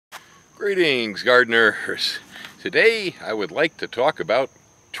Greetings, gardeners. Today I would like to talk about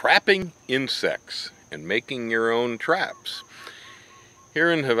trapping insects and making your own traps.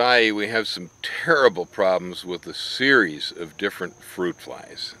 Here in Hawaii we have some terrible problems with a series of different fruit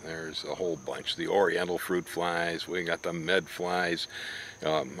flies. There's a whole bunch. The oriental fruit flies, we got the med flies,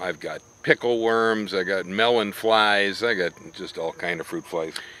 I've got pickle worms, I got melon flies, I got just all kind of fruit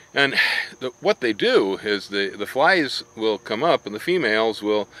flies. And what they do is the flies will come up and the females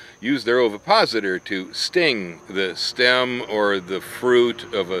will use their ovipositor to sting the stem or the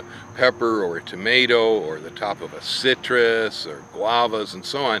fruit of a pepper or a tomato or the top of a citrus or guavas and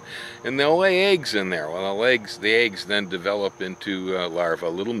so on, and they'll lay eggs in there. Well, the eggs then develop into larvae,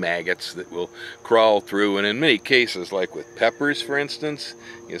 little maggots that will crawl through, and in many cases, like with peppers for instance,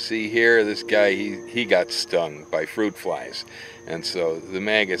 you see here this guy, he got stung by fruit flies. And so the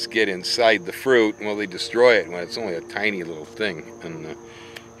maggots get inside the fruit, well, they destroy it when it's only a tiny little thing. And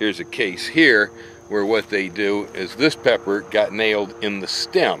here's a case here where what they do is this pepper got nailed in the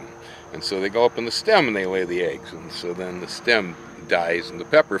stem. And so they go up in the stem and they lay the eggs. And so then the stem dies and the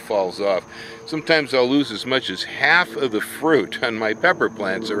pepper falls off. Sometimes I'll lose as much as half of the fruit on my pepper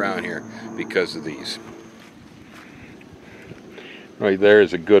plants around here because of these. Right there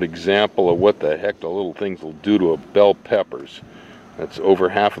is a good example of what the heck the little things will do to a bell peppers. That's over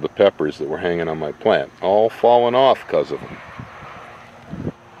half of the peppers that were hanging on my plant, all falling off because of them.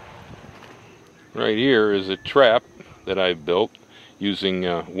 Right here is a trap that I've built using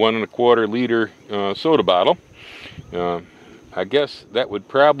 1 1/4 liter soda bottle. I guess that would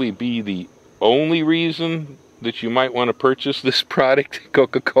probably be the only reason that you might want to purchase this product,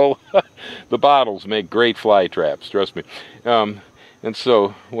 Coca-Cola. The bottles make great fly traps, trust me. And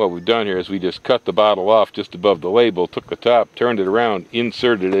so what we've done here is we just cut the bottle off just above the label, took the top, turned it around,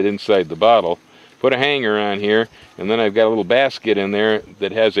 inserted it inside the bottle, put a hanger on here, and then I've got a little basket in there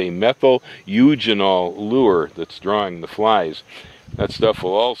that has a methyl eugenol lure that's drawing the flies. That stuff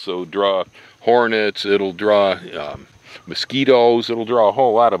will also draw hornets, it'll draw mosquitoes, it'll draw a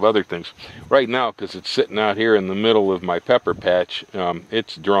whole lot of other things. Right now, because it's sitting out here in the middle of my pepper patch,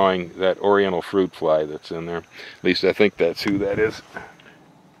 it's drawing that oriental fruit fly that's in there. At least I think that's who that is.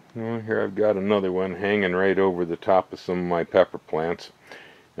 Well, here I've got another one hanging right over the top of some of my pepper plants.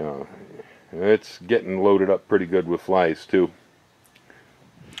 It's getting loaded up pretty good with flies too.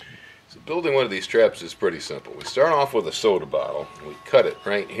 So building one of these traps is pretty simple. We start off with a soda bottle. We cut it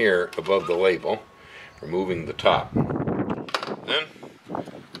right here above the label, removing the top. Then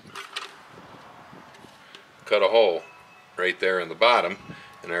cut a hole right there in the bottom,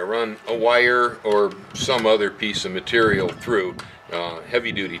 and I run a wire or some other piece of material through.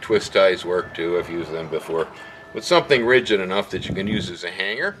 Heavy-duty twist ties work too, I've used them before, but something rigid enough that you can use as a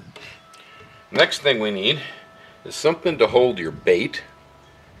hanger. Next thing we need is something to hold your bait.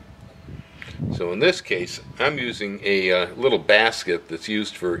 So in this case, I'm using a little basket that's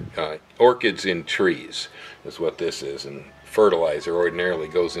used for orchids in trees, is what this is, and fertilizer ordinarily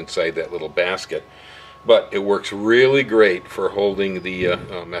goes inside that little basket. But it works really great for holding the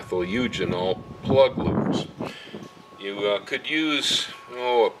methyl eugenol plug lures. You could use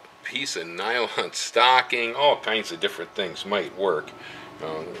a piece of nylon stocking, all kinds of different things might work.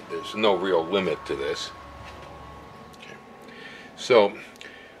 There's no real limit to this. Okay. So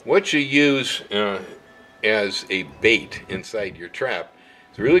what you use as a bait inside your trap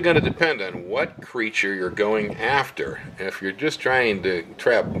is really going to depend on what creature you're going after. If you're just trying to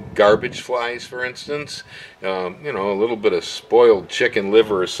trap garbage flies, for instance, a little bit of spoiled chicken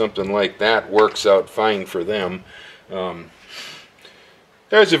liver or something like that works out fine for them.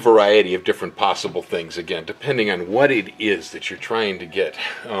 There's a variety of different possible things, again, depending on what it is that you're trying to get.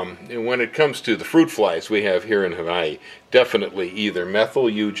 And when it comes to the fruit flies we have here in Hawaii, definitely either methyl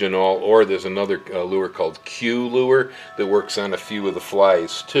eugenol or there's another lure called Q lure that works on a few of the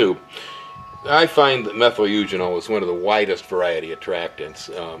flies too. I find that methyl eugenol is one of the widest variety attractants.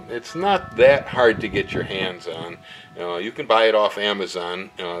 It's not that hard to get your hands on. You can buy it off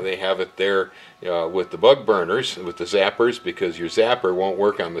Amazon. They have it there with the bug burners, with the zappers, because your zapper won't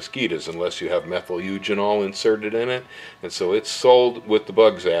work on mosquitoes unless you have methyl eugenol inserted in it. And so it's sold with the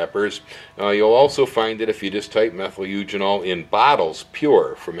bug zappers. You'll also find it if you just type methyl eugenol in bottles,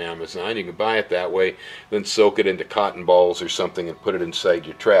 pure, from Amazon. You can buy it that way, then soak it into cotton balls or something and put it inside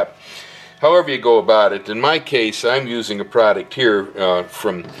your trap. However you go about it, in my case, I'm using a product here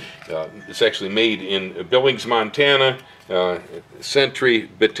it's actually made in Billings, Montana. Century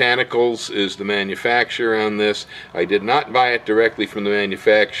Botanicals is the manufacturer on this. I did not buy it directly from the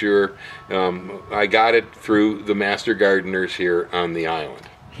manufacturer. I got it through the master gardeners here on the island.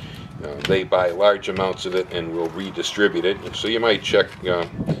 They buy large amounts of it and will redistribute it. So you might check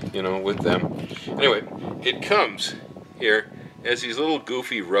you know, with them. Anyway, it comes here as these little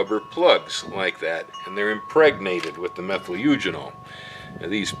goofy rubber plugs like that, and they're impregnated with the methyl eugenol. Now,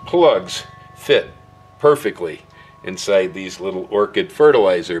 these plugs fit perfectly inside these little orchid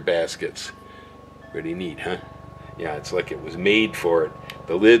fertilizer baskets. Pretty neat, huh? Yeah, it's like it was made for it.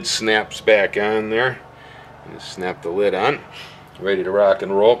 The lid snaps back on there. Just snap the lid on. Ready to rock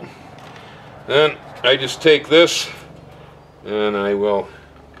and roll. Then I just take this and I will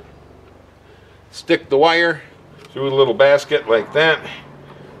stick the wire through a little basket like that.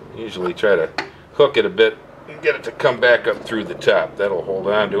 Usually try to hook it a bit and get it to come back up through the top. That'll hold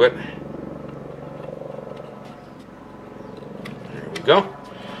on to it. There we go.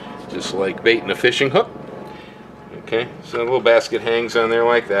 Just like baiting a fishing hook. Okay, so the little basket hangs on there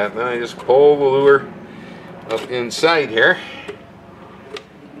like that. Then I just pull the lure up inside here.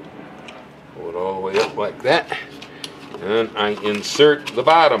 Pull it all the way up like that. And I insert the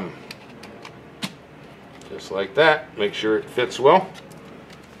bottom. Just like that. Make sure it fits well.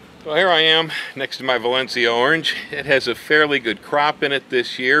 So here I am next to my Valencia orange. It has a fairly good crop in it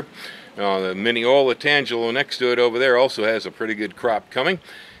this year. The Mineola Tangelo next to it over there also has a pretty good crop coming.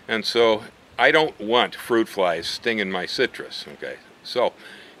 And so I don't want fruit flies stinging my citrus. Okay, so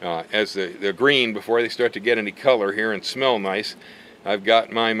as they're green before they start to get any color here and smell nice, I've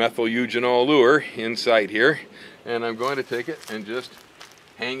got my methyl eugenol lure inside here, and I'm going to take it and just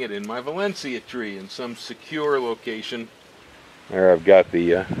hang it in my Valencia tree in some secure location. There I've got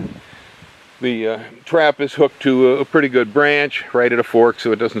the trap is hooked to a pretty good branch right at a fork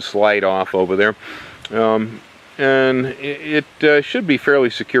so it doesn't slide off over there. And it should be fairly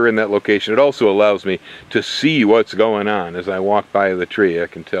secure in that location. It also allows me to see what's going on. As I walk by the tree, I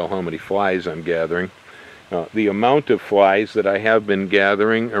can tell how many flies I'm gathering. The amount of flies that I have been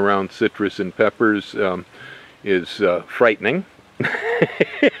gathering around citrus and peppers is frightening.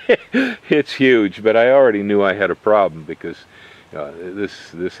 It's huge, but I already knew I had a problem because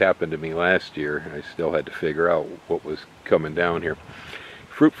this happened to me last year. I still had to figure out what was coming down here.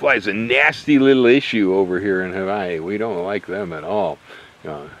 Fruit fly is a nasty little issue over here in Hawaii. We don't like them at all.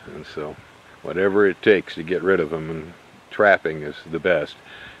 And so whatever it takes to get rid of them, and trapping is the best.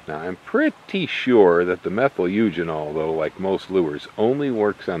 Now I'm pretty sure that the methyl eugenol, though, like most lures, only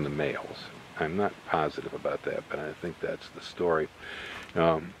works on the males. I'm not positive about that, but I think that's the story.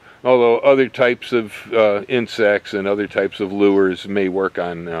 Although other types of insects and other types of lures may work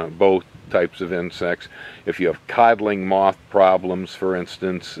on both types of insects. If you have codling moth problems, for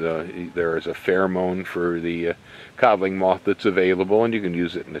instance, there is a pheromone for the codling moth that's available, and you can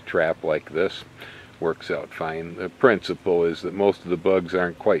use it in a trap like this. Works out fine. The principle is that most of the bugs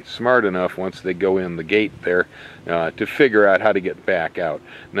aren't quite smart enough once they go in the gate there to figure out how to get back out.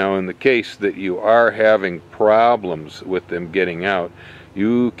 Now, in the case that you are having problems with them getting out,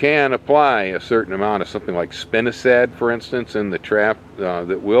 you can apply a certain amount of something like spinosad, for instance, in the trap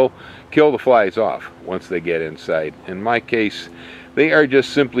that will kill the flies off once they get inside. In my case, they are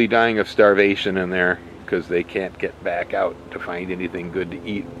just simply dying of starvation in there because they can't get back out to find anything good to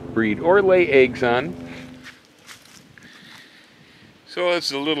eat, breed, or lay eggs on. So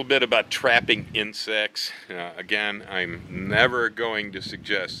it's a little bit about trapping insects. Again, I'm never going to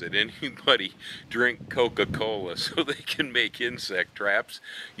suggest that anybody drink Coca-Cola so they can make insect traps.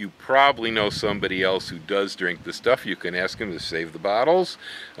 You probably know somebody else who does drink the stuff. You can ask them to save the bottles.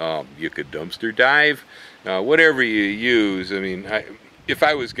 You could dumpster dive. Whatever you use. I mean, if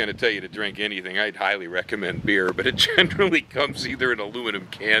I was going to tell you to drink anything, I'd highly recommend beer, but it generally comes either in aluminum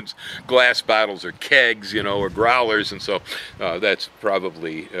cans, glass bottles, or kegs, you know, or growlers, and so that's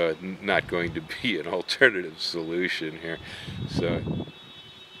probably not going to be an alternative solution here. So that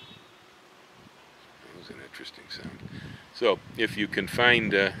was an interesting sound. So if you can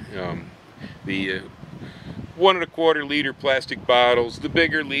find the 1 1/4 liter plastic bottles. The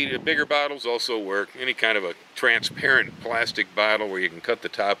bigger bottles also work. Any kind of a transparent plastic bottle where you can cut the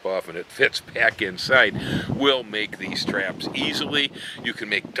top off and it fits back inside will make these traps easily. You can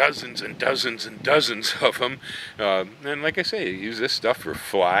make dozens and dozens and dozens of them. And like I say, use this stuff for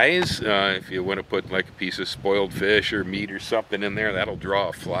flies. If you want to put like a piece of spoiled fish or meat or something in there, that'll draw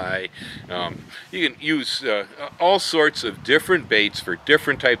a fly. You can use all sorts of different baits for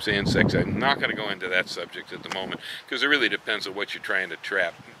different types of insects. I'm not going to go into that subject at the moment because it really depends on what you're trying to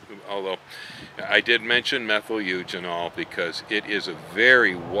trap. Although I did mention methyl eugenol because it is a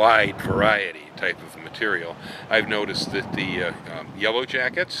very wide variety type of material. I've noticed that the yellow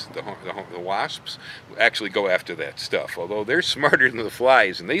jackets, the wasps, actually go after that stuff, although they're smarter than the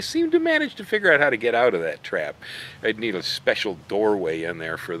flies, and they seem to manage to figure out how to get out of that trap. I'd need a special doorway in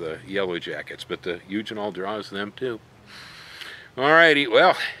there for the yellow jackets, but the eugenol draws them too. Alrighty,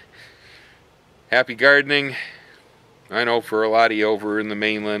 well, happy gardening. I know for a lot of you over in the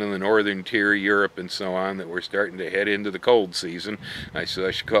mainland and the northern tier, Europe and so on, that we're starting to head into the cold season. I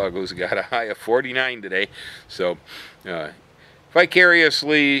saw Chicago's got a high of 49 today. So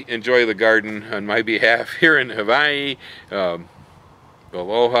vicariously enjoy the garden on my behalf here in Hawaii.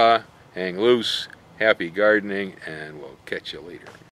 Aloha, hang loose, happy gardening, and we'll catch you later.